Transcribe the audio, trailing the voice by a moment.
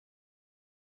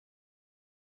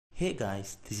Hey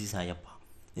guys, this is Ayappa.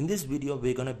 In this video,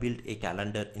 we're gonna build a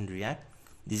calendar in React.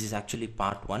 This is actually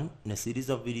part 1 in a series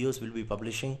of videos we'll be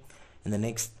publishing in the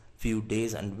next few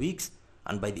days and weeks.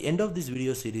 And by the end of this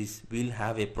video series, we'll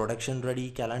have a production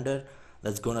ready calendar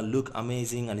that's gonna look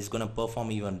amazing and is gonna perform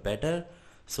even better.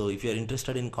 So if you're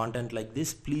interested in content like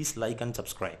this, please like and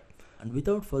subscribe. And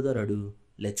without further ado,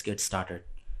 let's get started.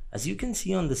 As you can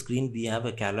see on the screen, we have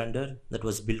a calendar that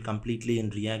was built completely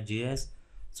in React.js.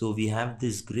 So we have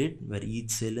this grid where each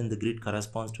cell in the grid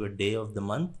corresponds to a day of the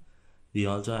month. We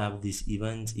also have these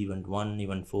events, event 1,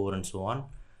 event 4 and so on.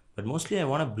 But mostly I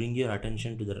want to bring your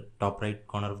attention to the top right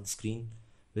corner of the screen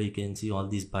where you can see all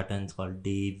these buttons called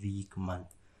day, week, month.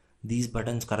 These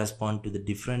buttons correspond to the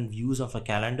different views of a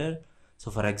calendar.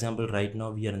 So for example, right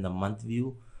now we are in the month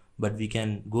view, but we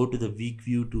can go to the week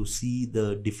view to see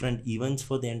the different events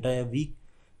for the entire week.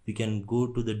 We can go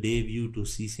to the day view to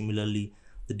see similarly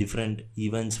the different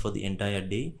events for the entire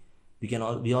day.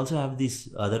 We also have these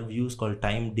other views called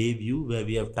time day view where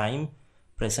we have time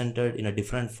presented in a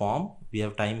different form. We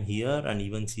have time here and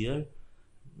events here.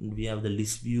 We have the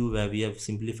list view where we have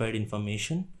simplified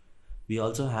information. We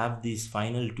also have these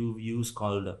final two views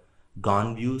called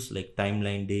gone views like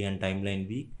timeline day and timeline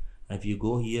week. And if you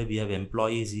go here, we have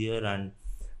employees here and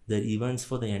the events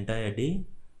for the entire day.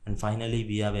 And finally,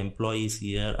 we have employees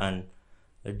here and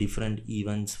different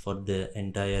events for the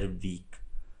entire week.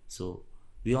 So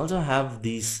we also have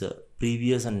these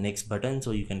previous and next buttons, so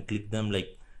you can click them.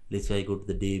 Like let's say I go to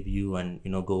the day view and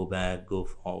go back, go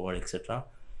forward, etc.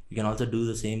 You can also do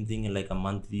the same thing in like a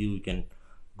month view. You can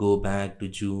go back to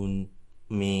June,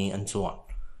 May and so on.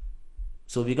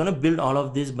 So we're going to build all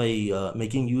of this by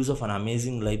making use of an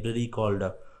amazing library called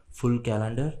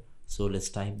Fullcalendar. So let's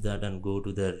type that and go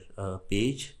to their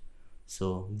page.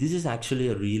 So this is actually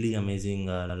a really amazing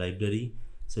library.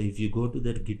 So if you go to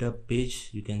their GitHub page,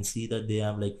 you can see that they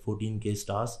have like 14k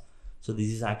stars. So this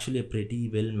is actually a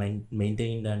pretty well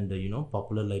maintained and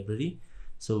popular library.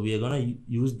 So we are gonna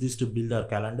use this to build our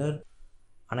calendar,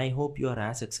 and I hope you are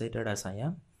as excited as I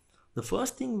am. The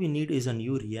first thing we need is a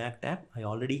new React app. I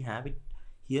already have it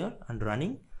here and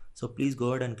running. So please go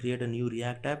ahead and create a new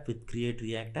React app with create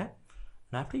React app.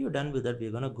 And after you're done with that,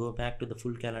 we're gonna go back to the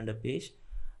Fullcalendar page.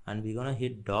 And we're gonna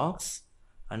hit docs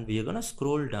and we're gonna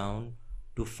scroll down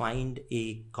to find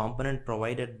a component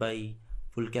provided by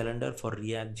Fullcalendar for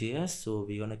React.js. So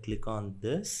we're gonna click on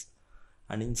this,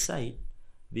 and inside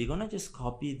we're gonna just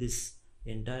copy this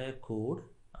entire code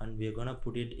and we're gonna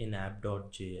put it in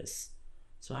app.js.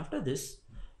 So after this,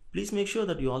 please make sure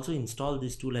that you also install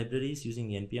these two libraries using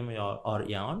npm or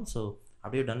yarn. So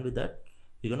after you're done with that,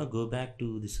 we're gonna go back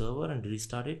to the server and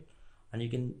restart it. And you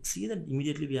can see that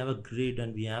immediately we have a grid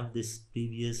and we have this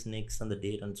previous, next and the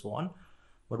date and so on.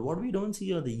 But what we don't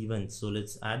see are the events. So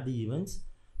let's add the events.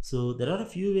 So there are a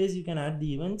few ways you can add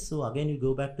the events. So again, you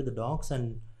go back to the docs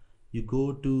and you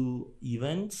go to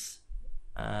events.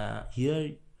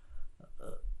 Here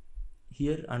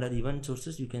under event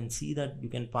sources, you can see that you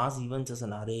can pass events as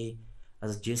an array,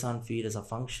 as a JSON feed, as a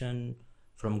function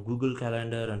from Google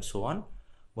Calendar and so on.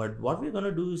 But what we're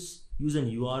gonna do is use an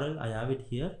URL. I have it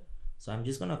here. So I'm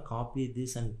just gonna copy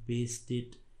this and paste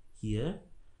it here,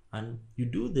 and you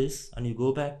do this and you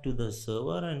go back to the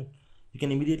server and you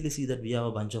can immediately see that we have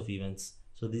a bunch of events.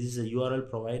 So this is a URL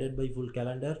provided by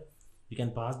Fullcalendar. You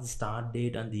can pass the start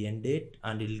date and the end date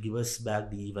and it will give us back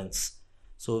the events.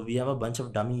 So we have a bunch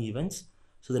of dummy events.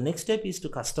 So the next step is to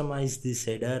customize this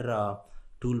header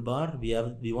toolbar.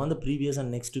 We want the previous and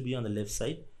next to be on the left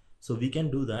side. So we can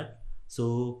do that.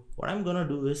 So what I'm gonna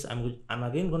do is I'm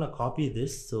again gonna copy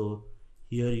this. So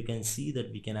here you can see that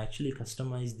we can actually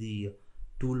customize the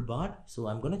toolbar. So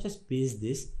I'm gonna just paste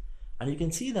this, and you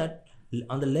can see that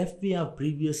on the left we have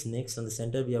previous, next, on the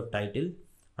center we have title,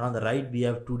 and on the right we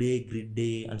have today, grid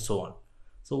day and so on.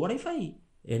 So what if I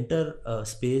enter a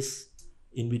space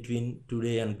in between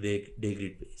today and day,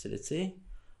 grid day? So let's say,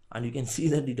 and you can see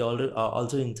that it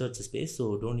also inserts a space.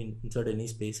 So don't insert any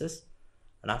spaces.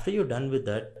 And after you're done with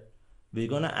that, we're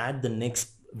gonna add the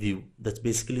next view. That's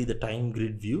basically the time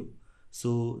grid view.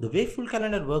 So the way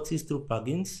Fullcalendar works is through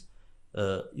plugins.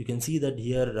 You can see that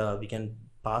here we can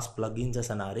pass plugins as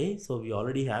an array. So we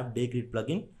already have day grid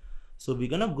plugin. So we're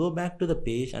gonna go back to the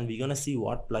page and we're gonna see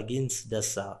what plugins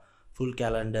does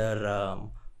Fullcalendar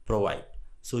provide.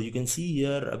 So you can see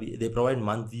here they provide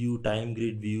month view, time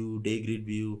grid view, day grid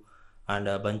view, and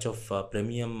a bunch of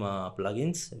premium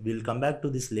plugins. We'll come back to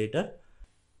this later.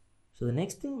 So the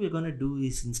next thing we're going to do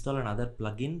is install another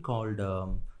plugin called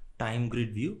time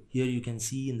grid view. Here you can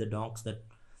see in the docs that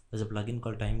there's a plugin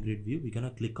called time grid view. We're going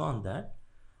to click on that,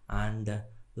 and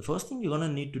the first thing you're going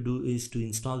to need to do is to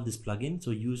install this plugin.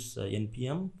 So use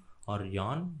npm or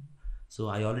yarn. So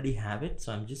I already have it,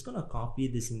 so I'm just gonna copy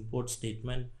this import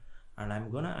statement and I'm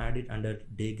gonna add it under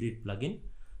daygrid plugin.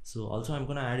 So also I'm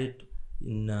gonna add it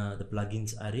in the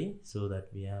plugins array so that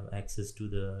we have access to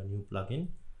the new plugin.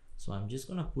 So I'm just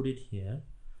gonna put it here.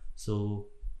 So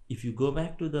if you go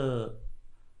back to the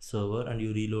server and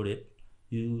you reload it,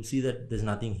 you see that there's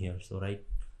nothing here. So right,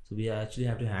 so we actually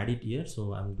have to add it here.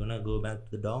 So I'm gonna go back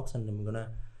to the docs and I'm gonna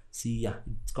see, yeah,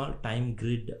 it's called time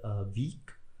grid week.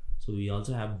 So we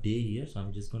also have day here, so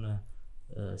I'm just gonna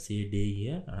say day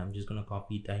here, and I'm just gonna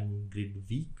copy time grid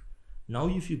week. Now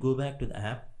if you go back to the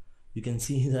app, you can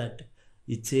see that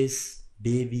it says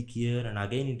day week here, and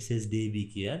again it says day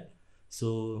week here.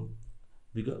 So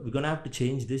we're gonna have to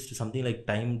change this to something like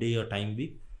time day or time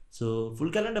week. So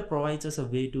Fullcalendar provides us a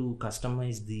way to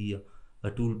customize the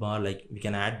toolbar, like we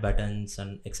can add buttons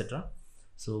and etc.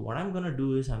 So what I'm gonna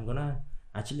do is I'm gonna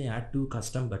actually add 2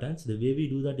 custom buttons. The way we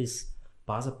do that is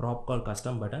pass a prop called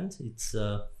custom buttons. It's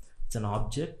an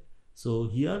object. So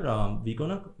here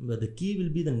the key will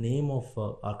be the name of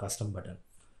our custom button.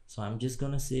 So I'm just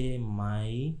gonna say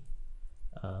my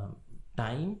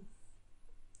time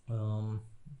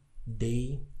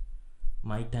day,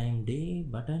 my time day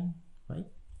button, right?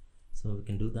 So we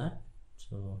can do that.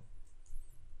 So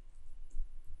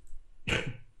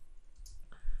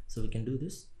so we can do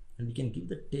this, and we can give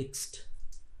the text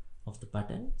of the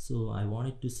button. So I want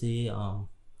it to say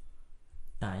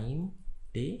time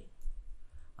day,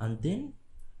 and then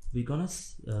we're gonna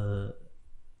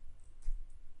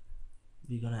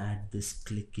add this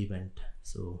click event.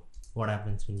 So what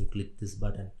happens when you click this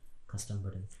button, custom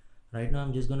button? Right now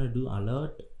I'm just gonna do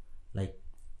alert, like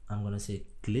I'm gonna say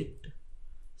clicked.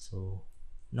 So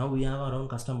now we have our own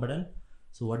custom button.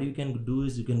 So what you can do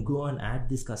is you can go and add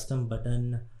this custom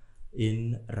button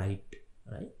in right.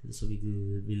 So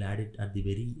we'll add it at the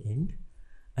very end,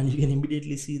 and you can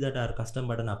immediately see that our custom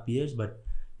button appears, but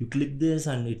you click this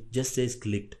and it just says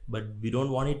clicked, but we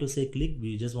don't want it to say clicked,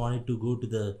 we just want it to go to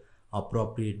the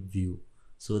appropriate view.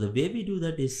 So the way we do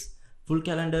that is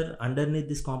Fullcalendar underneath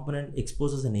this component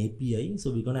exposes an API.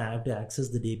 So we're gonna have to access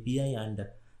that API and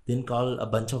then call a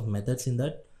bunch of methods in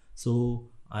that. So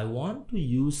I want to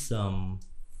use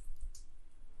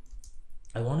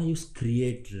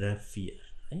create ref here,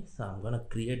 right? So I'm gonna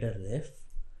create a ref.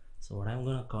 So what I'm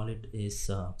gonna call it is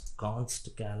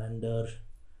const calendar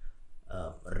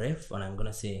ref, and I'm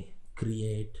gonna say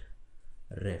create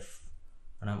ref,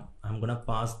 and I'm gonna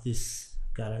pass this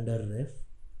calendar ref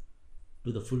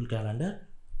to the Fullcalendar.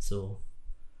 So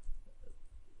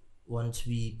once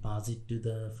we pass it to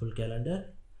the Fullcalendar,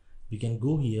 we can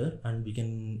go here and we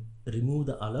can remove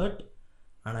the alert,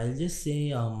 and I'll just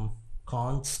say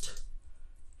const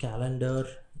calendar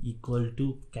equal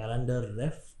to calendar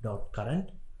ref dot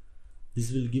current.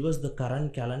 This will give us the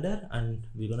current calendar, and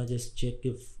we're gonna just check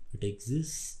if it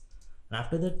exists. And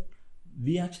after that,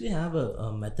 we actually have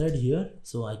a method here.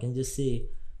 So I can just say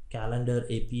calendar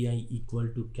API equal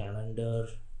to calendar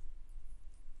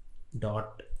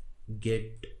dot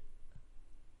get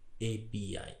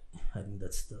API. I think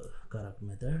that's the correct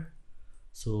method.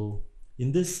 So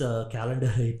in this calendar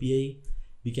API,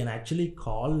 we can actually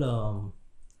call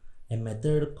a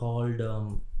method called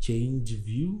change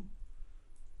view.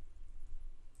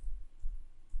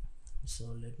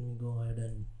 So let me go ahead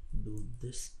and do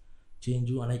this change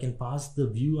view, and I can pass the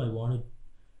view I want it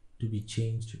to be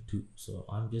changed to. So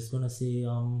I'm just gonna say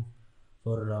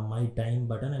for my time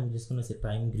button, I'm just gonna say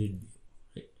time grid view,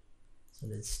 right? So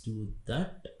let's do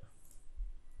that.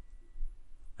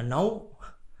 And now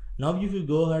if you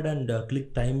go ahead and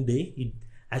click time day, it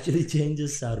actually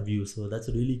changes our view. So that's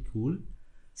really cool.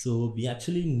 So we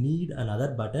actually need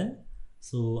another button.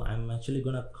 So I'm actually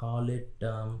gonna call it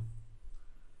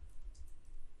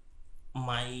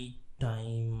my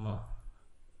time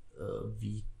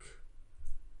week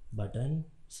button.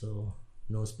 So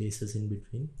no spaces in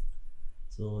between.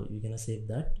 So you're gonna save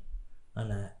that,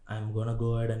 and I'm gonna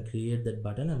go ahead and create that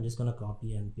button. I'm just gonna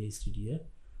copy and paste it here.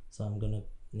 So I'm gonna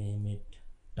name it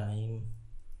time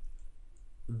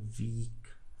week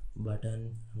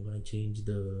button. I'm gonna change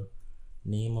the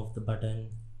name of the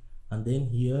button, and then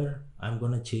here I'm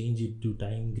gonna change it to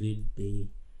time grid day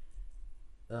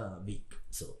week.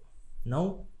 So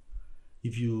now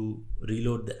if you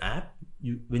reload the app,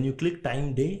 when you click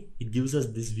time day, it gives us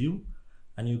this view,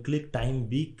 and you click time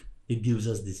week, it gives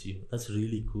us this view. That's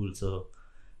really cool. So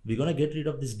we're gonna get rid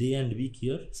of this day and week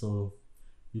here. So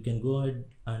you can go ahead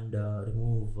and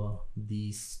remove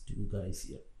these 2 guys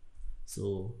here.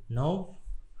 So now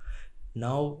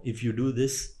if you do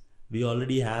this, we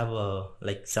already have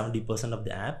like 70% of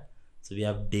the app. So we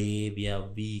have day, we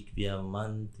have week, we have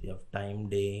month, we have time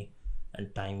day,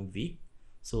 and time week.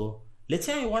 So let's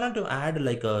say I wanted to add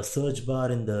like a search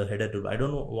bar in the header tool. I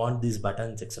don't want these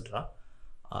buttons, etc.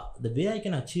 The way I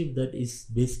can achieve that is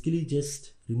basically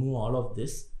just remove all of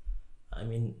this. I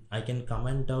mean, I can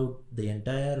comment out the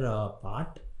entire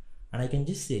part, and I can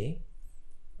just say,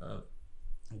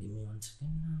 give me 1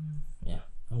 second. Yeah,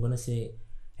 I'm gonna say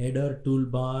header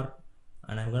toolbar,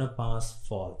 and I'm gonna pass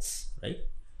false, right?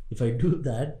 If I do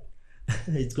that,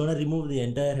 it's gonna remove the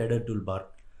entire header toolbar.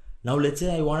 Now let's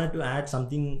say I wanted to add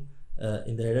something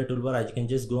in the header toolbar. I can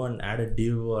just go and add a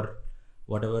div or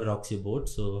whatever rocks your boat.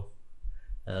 So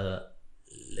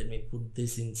let me put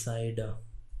this inside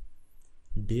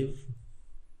div.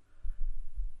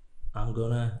 I'm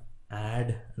gonna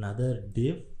add another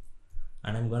div,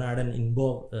 and I'm gonna add an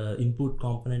input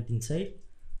component inside.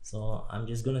 So I'm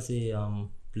just gonna say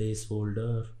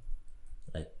placeholder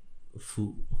like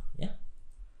foo. Yeah,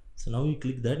 so now you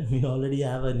click that, we already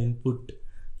have an input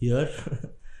here.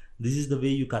 This is the way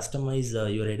you customize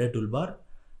your header toolbar.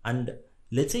 And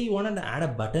let's say you wanted to add a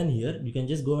button here, you can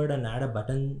just go ahead and add a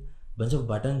bunch of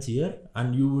buttons here,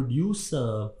 and you would use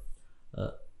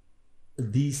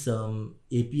these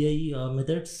API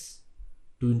methods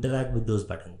to interact with those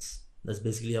buttons. That's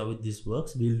basically how this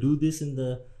works. We'll do this in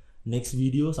the next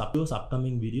videos,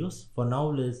 upcoming videos. For now,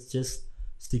 let's just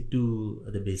stick to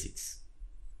the basics.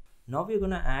 Now we're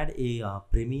gonna add a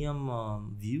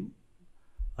premium view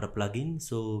or a plugin.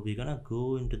 So we're gonna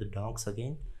go into the docs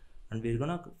again, and we're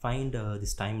gonna find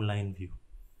this timeline view.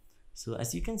 So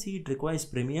as you can see, it requires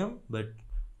premium, but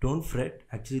don't fret.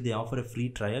 Actually, they offer a free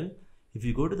trial. If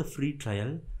you go to the free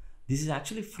trial, this is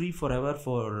actually free forever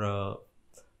for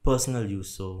personal use.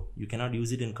 So you cannot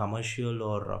use it in commercial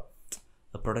or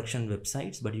production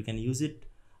websites, but you can use it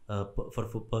for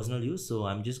personal use. So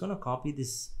I'm just gonna copy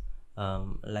this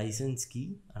license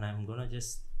key, and I'm gonna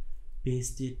just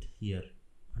paste it here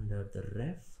under the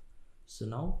ref. So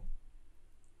now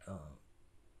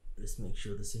let's make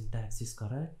sure the syntax is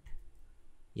correct.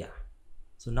 Yeah,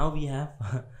 so now we have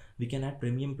we can add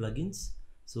premium plugins.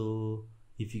 So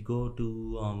if you go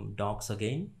to docs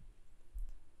again,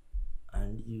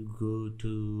 and you go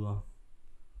to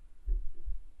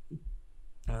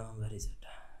where is it,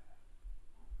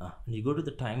 and you go to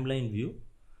the timeline view,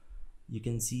 you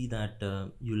can see that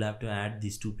you'll have to add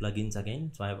these two plugins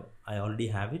again. So I already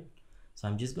have it, so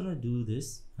I'm just gonna do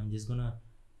this. I'm just gonna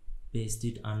paste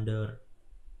it under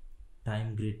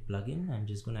time grid plugin. I'm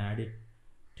just gonna add it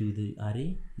to the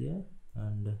array here,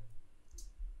 and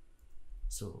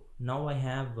so now I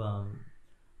have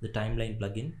the timeline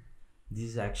plugin. This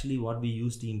is actually what we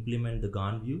use to implement the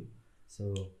Gone view.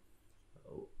 So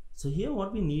here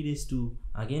what we need is to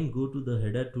again go to the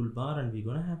header toolbar, and we're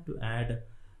gonna have to add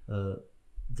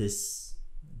this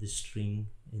string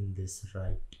in this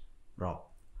right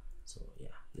prop. So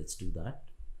yeah, let's do that.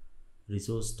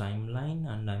 Resource timeline,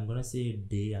 and I'm gonna say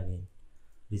day again.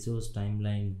 Resource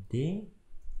timeline day,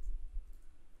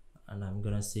 and I'm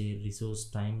gonna say resource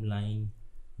timeline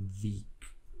week.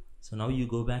 So now you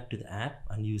go back to the app,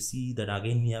 and you see that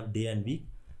again we have day and week.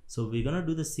 So we're gonna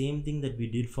do the same thing that we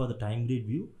did for the time grid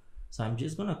view. So I'm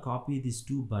just gonna copy these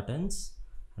two buttons,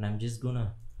 and I'm just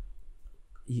gonna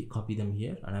copy them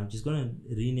here, and I'm just gonna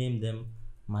rename them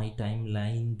my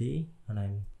timeline day, and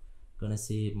I'm gonna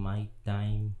say my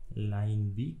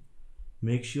timeline week.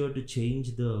 Make sure to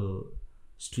change the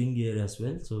string here as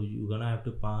well. So you're gonna have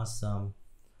to pass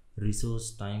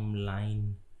resource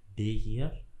timeline day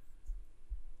here,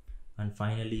 and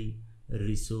finally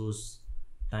resource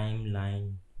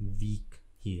timeline week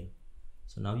here.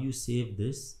 So now you save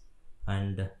this,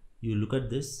 and you look at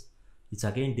this, it's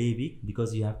again day week,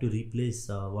 because you have to replace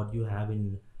what you have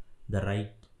in the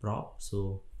right prop.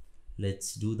 So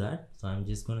let's do that. So I'm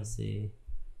just gonna say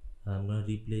I'm gonna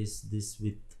replace this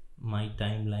with my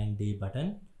timeline day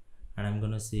button, and I'm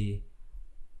gonna say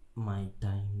my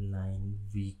timeline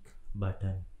week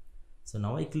button. So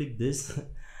now I click this.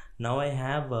 Now I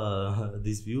have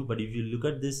this view, but if you look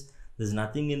at this, there's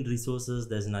nothing in resources,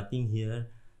 there's nothing here.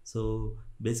 So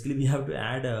basically we have to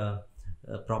add a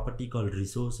property called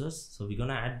resources. So we're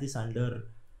gonna add this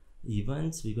under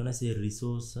events. We're gonna say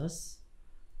resources,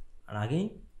 and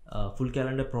again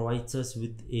Fullcalendar provides us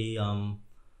with a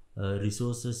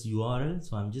resources URL.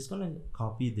 So I'm just gonna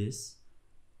copy this,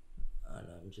 and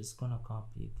I'm just gonna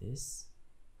copy this,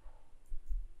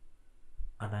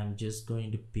 and I'm just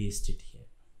going to paste it here,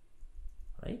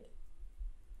 right?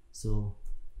 So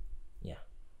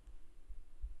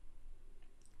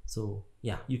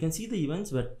yeah, you can see the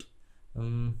events, but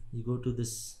you go to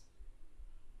this.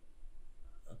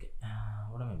 Okay,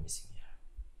 what am I missing here?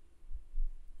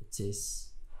 It says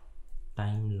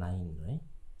timeline, right?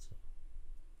 So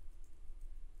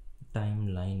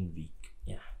timeline week.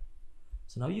 Yeah,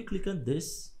 so now you click on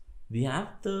this. We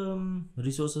have the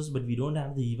resources, but we don't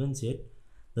have the events yet.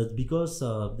 That's because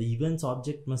the events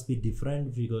object must be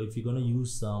different if you're gonna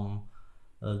use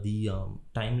the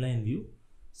timeline view.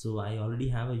 So I already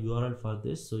have a URL for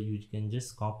this, so you can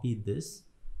just copy this.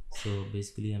 So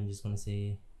basically I'm just gonna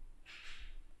say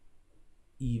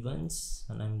events,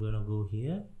 and I'm gonna go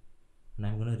here, and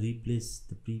I'm gonna replace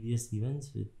the previous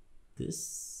events with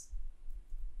this.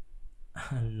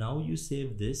 And now you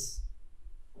save this.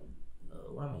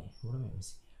 What am I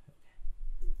missing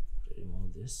here? Okay,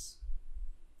 remove this.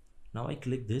 Now I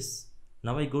click this.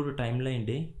 Now I go to timeline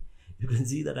day. You can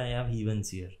see that I have events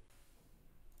here.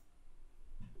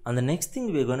 And the next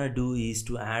thing we're gonna do is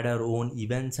to add our own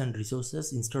events and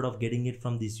resources instead of getting it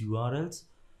from these URLs.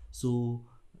 So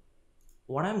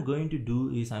what I'm going to do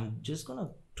is I'm just gonna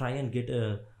try and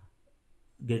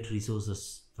get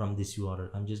resources from this URL.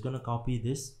 I'm just gonna copy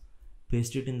this,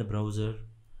 paste it in the browser,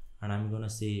 and I'm gonna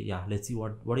say, yeah, let's see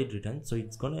what it returns. So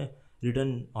it's gonna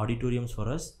return auditoriums for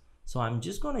us. So I'm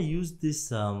just gonna use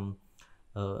this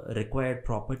required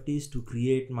properties to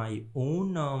create my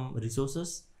own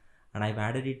resources, and I've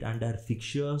added it under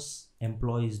fixtures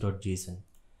employees.json.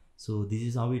 So this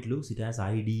is how it looks. It has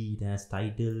ID, it has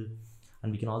title,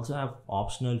 and we can also have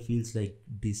optional fields like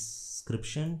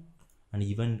description and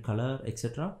event color,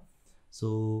 etc.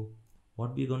 So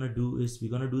what we're gonna do is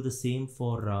we're gonna do the same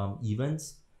for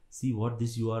events. See what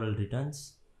this URL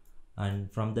returns,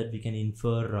 and from that we can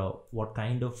infer what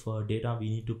kind of data we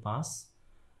need to pass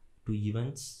to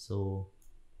events. So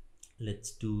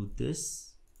let's do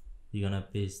this. We're gonna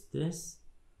paste this,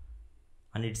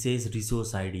 and it says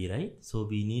resource ID, right? So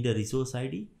we need a resource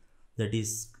ID that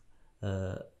is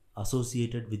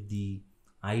associated with the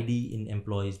ID in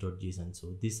employees.json.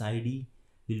 So this ID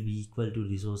will be equal to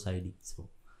resource ID. So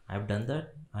I've done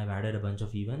that. I've added a bunch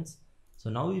of events. So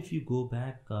now if you go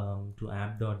back to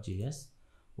app.js,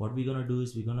 what we're gonna do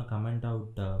is we're gonna comment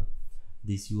out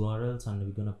these URLs, and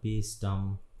we're gonna paste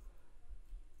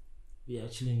we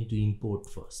actually need to import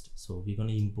first. So we're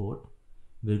gonna import.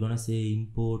 We're gonna say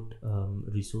import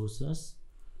resources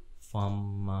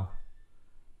from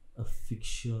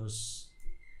fixtures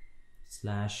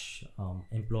slash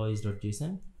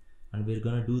employees.json, and we're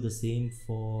gonna do the same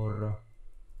for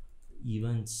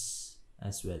events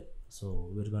as well. So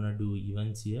we're gonna do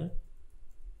events here.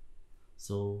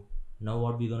 So now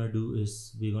what we're gonna do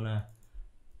is we're gonna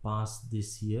pass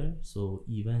this here. So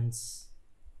events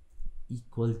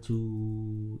equal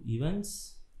to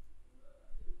events,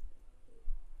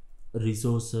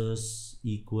 resources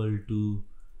equal to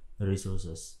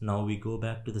resources. Now we go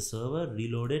back to the server,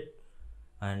 reload it,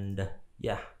 and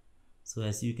yeah, so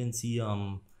as you can see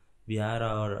we are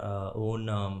our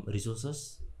own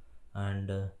resources,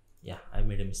 and yeah, I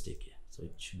made a mistake here, so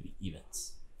it should be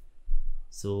events.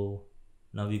 So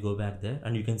now we go back there,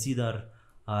 and you can see that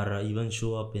our events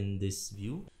show up in this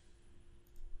view.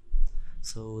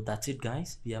 So that's it,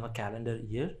 guys. We have a calendar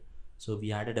here. So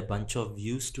we added a bunch of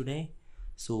views today.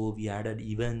 So we added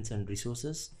events and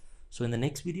resources. So in the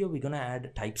next video we're gonna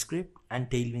add TypeScript and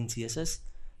Tailwind CSS.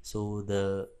 So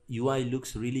the UI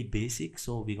looks really basic,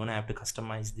 so we're gonna have to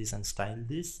customize this and style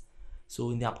this.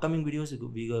 So in the upcoming videos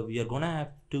we are gonna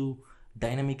have to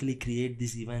dynamically create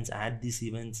these events, add these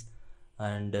events,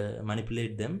 and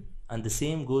manipulate them, and the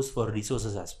same goes for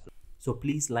resources as well. So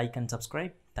please like and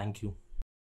subscribe. Thank you.